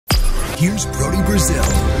here's Brody Brazil.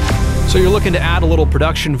 So you're looking to add a little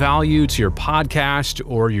production value to your podcast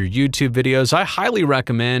or your YouTube videos, I highly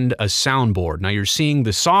recommend a soundboard. Now you're seeing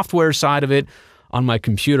the software side of it on my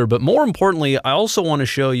computer, but more importantly, I also want to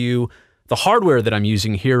show you the hardware that I'm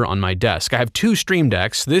using here on my desk. I have two Stream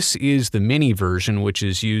Decks. This is the mini version, which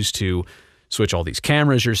is used to switch all these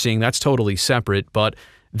cameras you're seeing. That's totally separate, but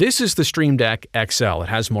this is the Stream Deck XL. It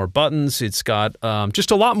has more buttons. It's got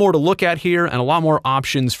just a lot more to look at here and a lot more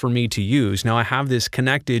options for me to use. Now I have this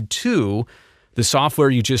connected to the software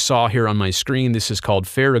you just saw here on my screen. This is called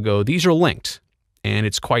Farrago. These are linked, and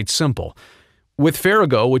it's quite simple. With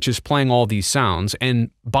Farrago, which is playing all these sounds, and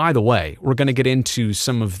by the way, we're going to get into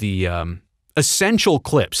some of the essential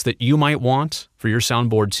clips that you might want for your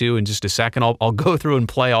soundboard too in just a second. I'll go through and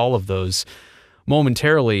play all of those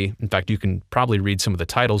momentarily. In fact, you can probably read some of the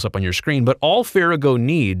titles up on your screen, but all Farrago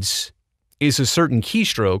needs is a certain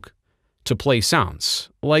keystroke to play sounds.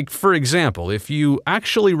 Like, for example, if you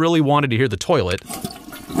actually really wanted to hear the toilet,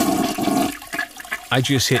 I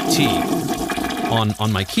just hit T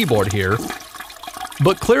on my keyboard here,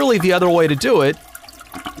 but clearly the other way to do it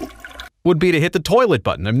would be to hit the toilet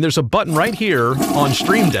button. I mean, there's a button right here on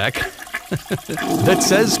Stream Deck that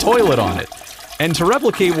says toilet on it. And to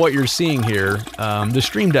replicate what you're seeing here, the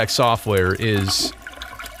Stream Deck software is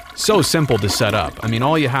so simple to set up. I mean,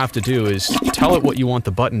 all you have to do is tell it what you want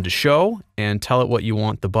the button to show and tell it what you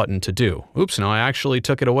want the button to do. Oops, no, I actually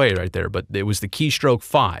took it away right there, but it was the keystroke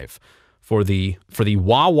 5 for the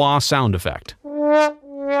wah-wah sound effect.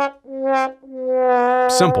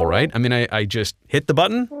 Simple, right? I mean, I just hit the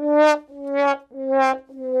button,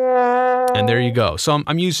 and there you go. So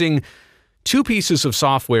I'm using two pieces of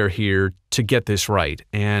software here to get this right.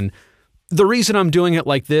 And the reason I'm doing it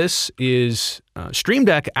like this is Stream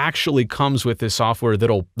Deck actually comes with this software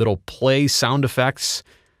that'll play sound effects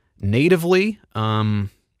natively. I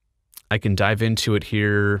can dive into it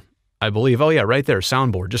here, I believe. Oh yeah, right there,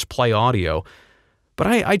 soundboard, just play audio. But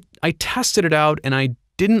I tested it out, and I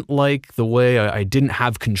didn't like the way I didn't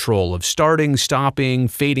have control of starting, stopping,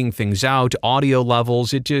 fading things out, audio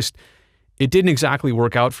levels. It didn't exactly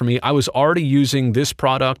work out for me. I was already using this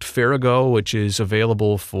product, Farrago, which is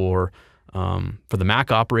available for the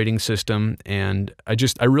Mac operating system, and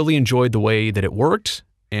I really enjoyed the way that it worked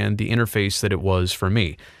and the interface that it was for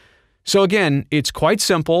me. So again, it's quite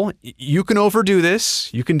simple. You can overdo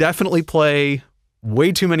this. You can definitely play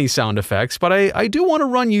way too many sound effects, but I do want to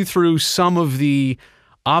run you through some of the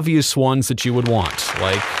obvious ones that you would want,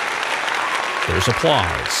 like there's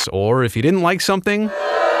applause, or if you didn't like something,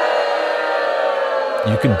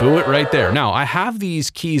 you can boo it right there. Now, I have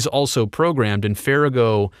these keys also programmed in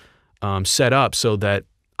Farrago set up so that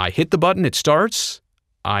I hit the button, it starts.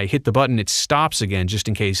 I hit the button, it stops again, just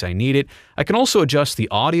in case I need it. I can also adjust the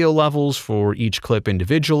audio levels for each clip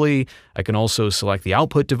individually. I can also select the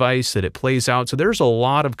output device that it plays out. So there's a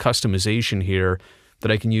lot of customization here that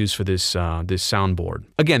I can use for this this soundboard.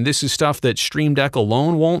 Again, this is stuff that Stream Deck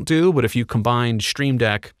alone won't do, but if you combine Stream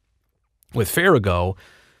Deck with Farrago,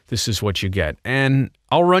 this is what you get. And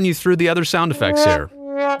I'll run you through the other sound effects here.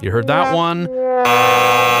 You heard that one.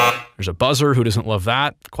 There's a buzzer. Who doesn't love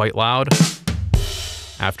that? Quite loud.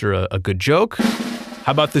 After a good joke.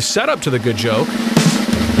 How about the setup to the good joke?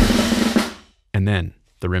 And then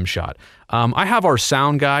the rim shot. I have our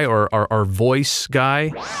sound guy, or our voice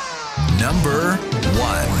guy. Number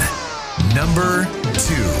 1, number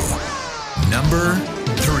 2, number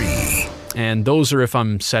 3. And those are if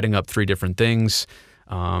I'm setting up 3 different things.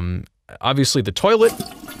 Obviously the toilet,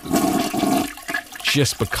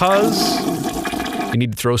 just because you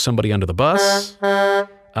need to throw somebody under the bus.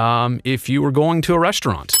 If you were going to a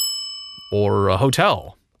restaurant or a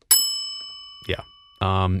hotel. Yeah.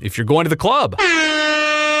 If you're going to the club.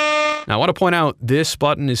 Now I want to point out this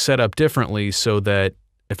button is set up differently so that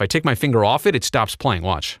if I take my finger off it, it stops playing.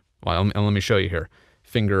 Watch. Well, let me show you here.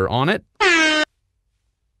 Finger on it.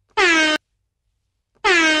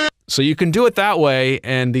 So you can do it that way,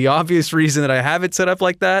 and the obvious reason that I have it set up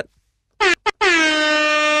like that,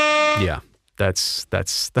 yeah, that's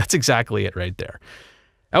exactly it right there.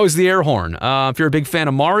 That was the air horn. If you're a big fan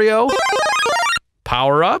of Mario,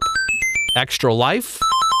 power up, extra life,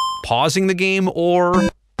 pausing the game, or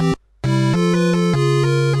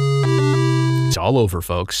it's all over,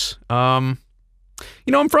 folks. You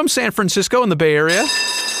know, I'm from San Francisco in the Bay Area.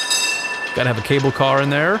 Gotta have a cable car in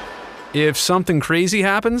there. If something crazy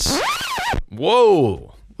happens,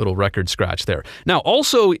 whoa, little record scratch there. Now,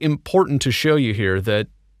 also important to show you here that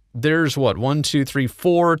there's what, 1, 2, 3,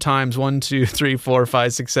 4 times 1, 2, 3, 4,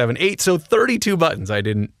 5, 6, 7, 8. So 32 buttons. I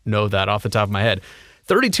didn't know that off the top of my head.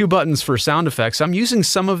 32 buttons for sound effects. I'm using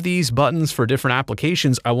some of these buttons for different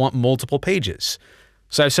applications. I want multiple pages.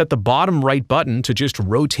 So I've set the bottom right button to just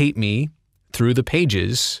rotate me through the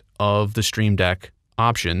pages of the Stream Deck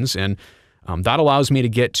options. And that allows me to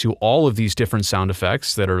get to all of these different sound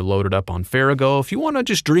effects that are loaded up on Farrago. If you want to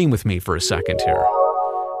just dream with me for a second here.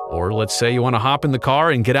 Or let's say you want to hop in the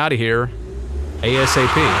car and get out of here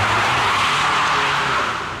ASAP.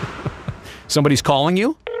 Somebody's calling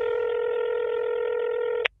you?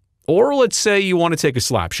 Or let's say you want to take a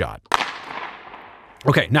slap shot.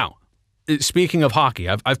 Okay, now, speaking of hockey,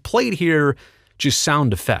 I've played here just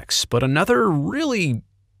sound effects, but another really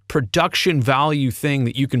production value thing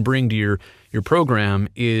that you can bring to your program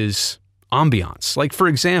is ambiance. Like, for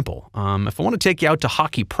example, if I want to take you out to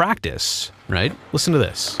hockey practice, right? Listen to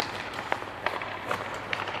this.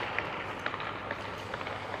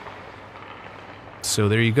 So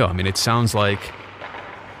there you go. I mean, it sounds like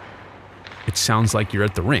you're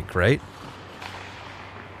at the rink, right?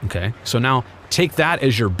 Okay, so now take that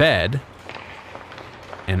as your bed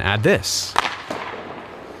and add this.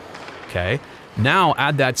 Okay, now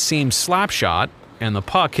add that same slap shot and the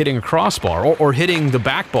puck hitting a crossbar or hitting the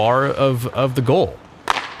back bar of the goal.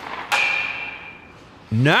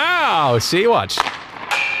 Now, see, watch.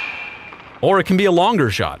 Or it can be a longer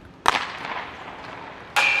shot.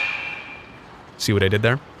 See what I did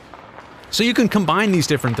there? So you can combine these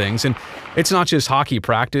different things, and it's not just hockey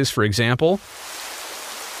practice, for example.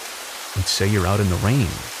 Let's say you're out in the rain.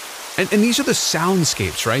 And these are the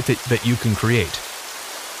soundscapes, right, that you can create.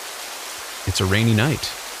 It's a rainy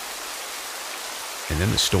night. And then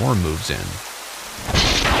the storm moves in.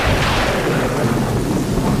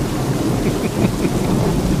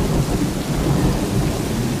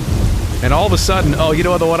 And all of a sudden, oh, you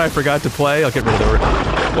know the one I forgot to play? I'll get rid of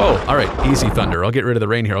the... Whoa, all right, easy, Thunder. I'll get rid of the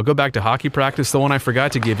rain here. I'll go back to hockey practice. The one I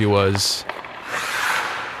forgot to give you was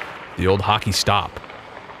the old hockey stop.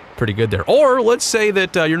 Pretty good there. Or let's say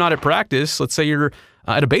that you're not at practice. Let's say you're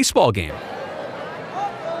at a baseball game.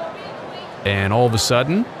 And all of a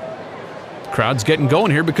sudden, crowd's getting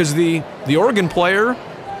going here because the organ player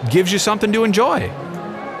gives you something to enjoy.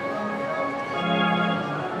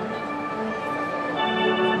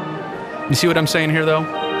 You see what I'm saying here,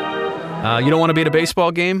 though? You don't want to be at a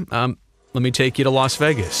baseball game? Let me take you to Las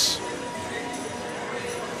Vegas.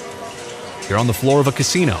 You're on the floor of a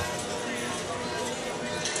casino.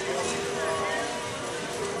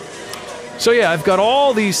 So yeah, I've got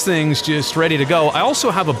all these things just ready to go. I also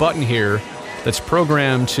have a button here that's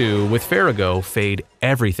programmed to, with Farrago, fade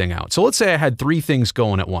everything out. So let's say I had 3 things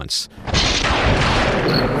going at once.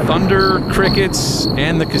 Thunder, crickets,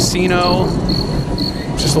 and the casino.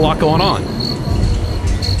 Just a lot going on.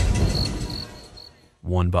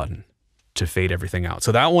 One button to fade everything out.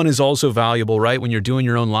 So that one is also valuable, right? When you're doing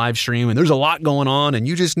your own live stream and there's a lot going on and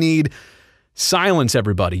you just need silence,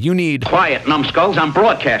 everybody. You need... Quiet, numbskulls, I'm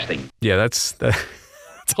broadcasting. Yeah, that's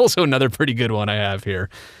also another pretty good one I have here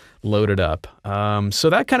loaded up. So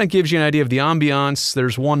that kind of gives you an idea of the ambiance.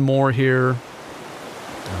 There's one more here.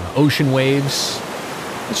 Ocean waves.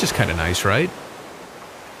 It's just kind of nice, right?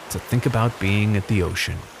 To think about being at the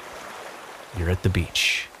ocean. You're at the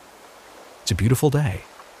beach. It's a beautiful day.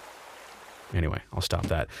 Anyway, I'll stop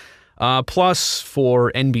that. Plus,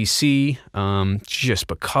 for NBC, just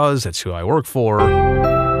because that's who I work for,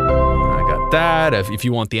 I got that. If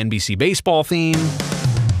you want the NBC baseball theme,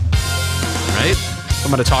 right? If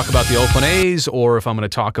I'm going to talk about the Oakland A's, or if I'm going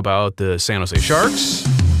to talk about the San Jose Sharks,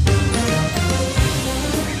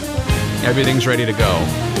 everything's ready to go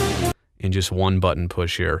in just one button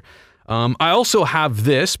push here. I also have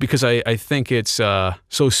this because I think it's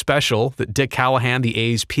so special that Dick Callahan, the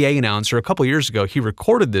A's PA announcer, a couple years ago, he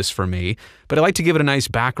recorded this for me, but I like to give it a nice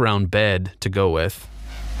background bed to go with.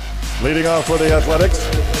 Leading off for the Athletics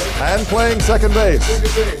and playing second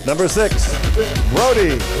base, number 6,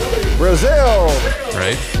 Brody, Brazil.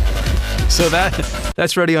 Right? So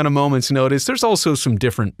that's ready on a moment's notice. There's also some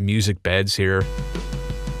different music beds here.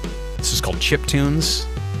 This is called chiptunes.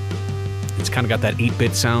 It's kind of got that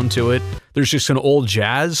 8-bit sound to it. There's just an old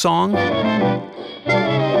jazz song.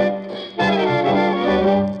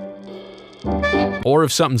 Or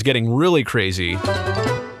if something's getting really crazy, there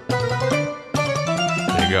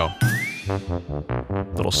you go.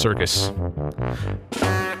 Little circus.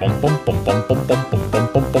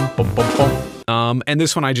 And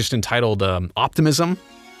this one I just entitled Optimism.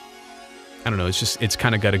 I don't know, it's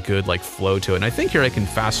kind of got a good like flow to it. And I think here I can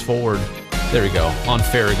fast forward. There we go, on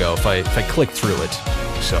Farrago, if I click through it.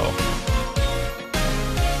 So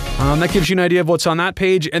that gives you an idea of what's on that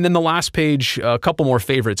page. And then the last page, a couple more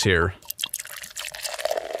favorites here.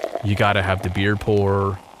 You gotta have the beer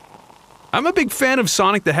pour. I'm a big fan of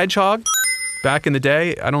Sonic the Hedgehog. Back in the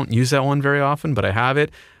day, I don't use that one very often, but I have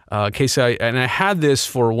it. I had this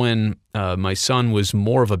for when my son was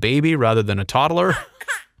more of a baby rather than a toddler.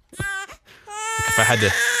 Like if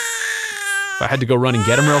I had to go run and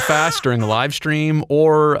get him real fast during the live stream,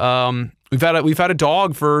 or we've had a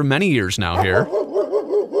dog for many years now here.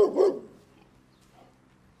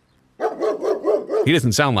 He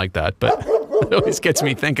doesn't sound like that, but it always gets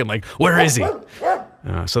me thinking, like, where is he?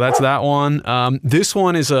 So that's that one. This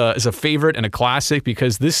one is a favorite and a classic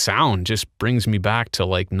because this sound just brings me back to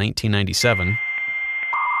like 1997.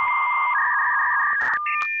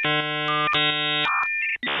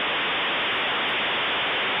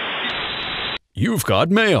 You've got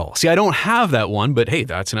mail. See, I don't have that one, but hey,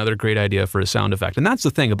 that's another great idea for a sound effect. And that's the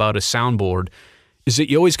thing about a soundboard, is that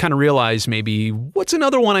you always kind of realize maybe what's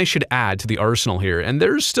another one I should add to the arsenal here. And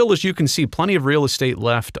there's still, as you can see, plenty of real estate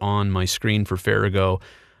left on my screen for Farrago.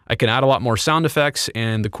 I can add a lot more sound effects,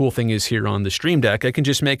 and the cool thing is here on the Stream Deck, I can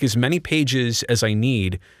just make as many pages as I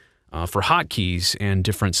need for hotkeys and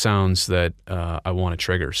different sounds that I want to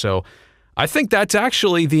trigger. So I think that's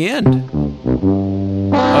actually the end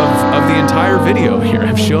of the entire video here.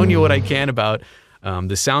 I've shown you what I can about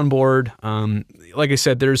the soundboard. Like I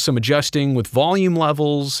said, there's some adjusting with volume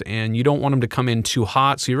levels, and you don't want them to come in too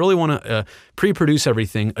hot. So you really want to pre-produce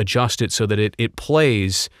everything, adjust it so that it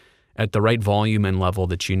plays at the right volume and level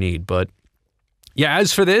that you need. But yeah,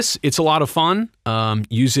 as for this, it's a lot of fun.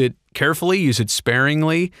 Use it carefully, use it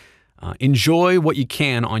sparingly. Enjoy what you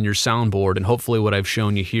can on your soundboard, and hopefully what I've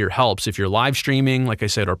shown you here helps. If you're live streaming, like I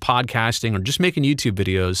said, or podcasting, or just making YouTube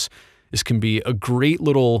videos, this can be a great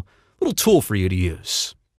little tool for you to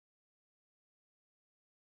use.